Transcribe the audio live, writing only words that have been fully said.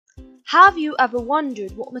Have you ever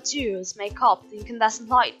wondered what materials make up the incandescent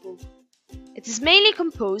light bulb? It is mainly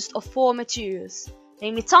composed of four materials,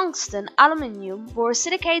 namely tungsten, aluminium,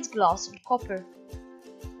 borosilicate glass and copper.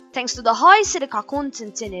 Thanks to the high silica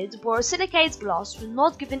content in it, borosilicate glass will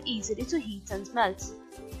not give in easily to heat and melt.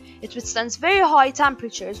 It withstands very high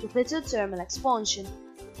temperatures with little thermal expansion.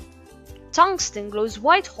 Tungsten glows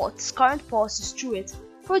white hot as current passes through it,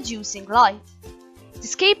 producing light. It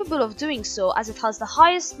is capable of doing so as it has the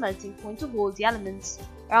highest melting point of all the elements,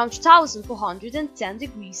 around 2410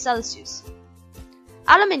 degrees Celsius.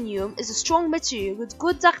 Aluminium is a strong material with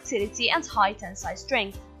good ductility and high tensile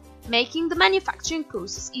strength, making the manufacturing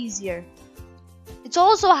process easier. It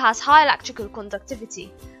also has high electrical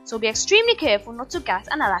conductivity, so be extremely careful not to get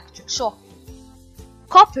an electric shock.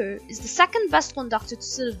 Copper is the second best conductor to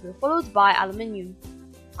silver, followed by aluminium.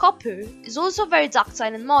 Copper is also very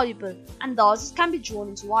ductile and malleable, and thus it can be drawn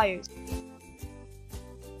into wires.